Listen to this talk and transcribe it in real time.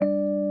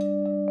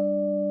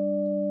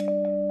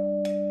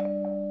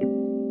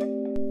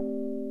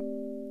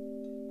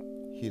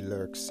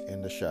lurks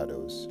in the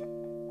shadows,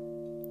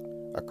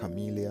 a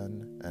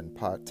chameleon and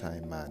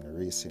part-time man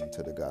racing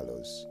to the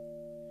gallows.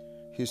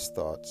 His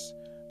thoughts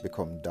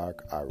become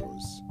dark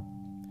arrows.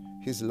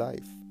 His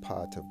life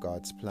part of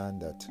God's plan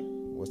that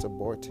was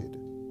aborted.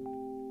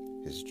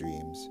 His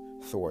dreams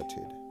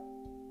thwarted.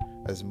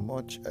 As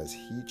much as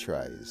he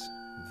tries,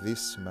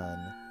 this man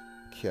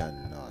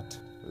cannot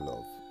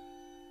love.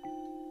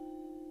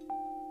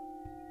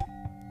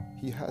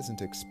 He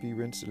hasn't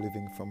experienced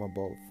living from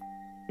above,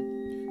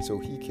 so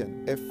he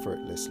can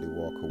effortlessly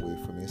walk away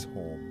from his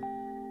home.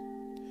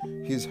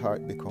 His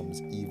heart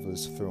becomes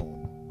evil's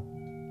throne,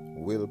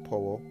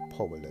 willpower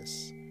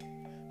powerless.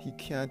 He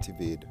can't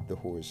evade the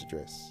whore's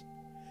dress.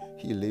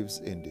 He lives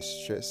in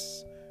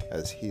distress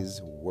as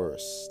his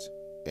worst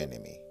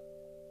enemy.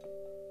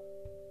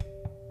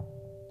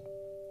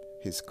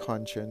 His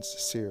conscience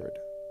seared.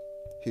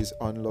 His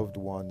unloved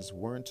ones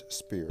weren't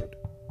spared.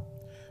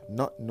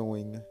 Not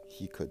knowing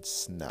he could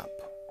snap,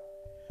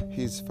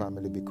 his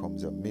family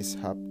becomes a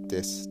mishap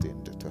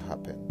destined to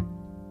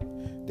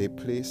happen. They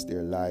place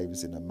their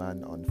lives in a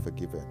man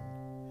unforgiven,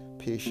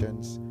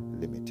 patience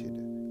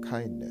limited,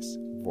 kindness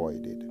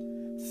voided,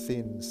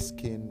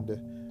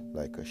 thin-skinned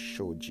like a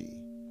shoji,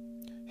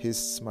 his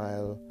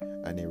smile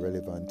an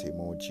irrelevant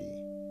emoji.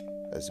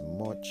 As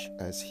much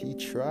as he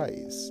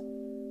tries,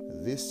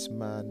 this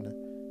man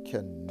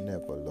can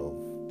never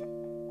love.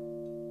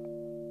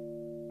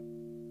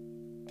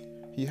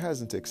 He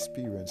hasn't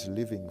experienced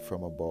living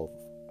from above,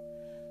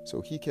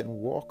 so he can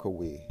walk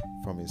away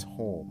from his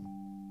home.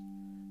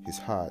 His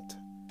heart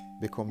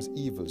becomes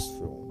evil's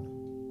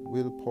throne,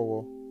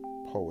 willpower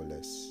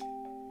powerless.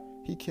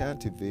 He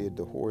can't evade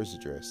the whore's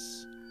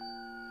dress.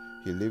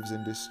 He lives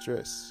in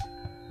distress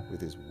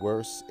with his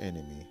worst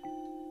enemy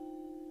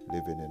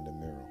living in the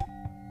mirror.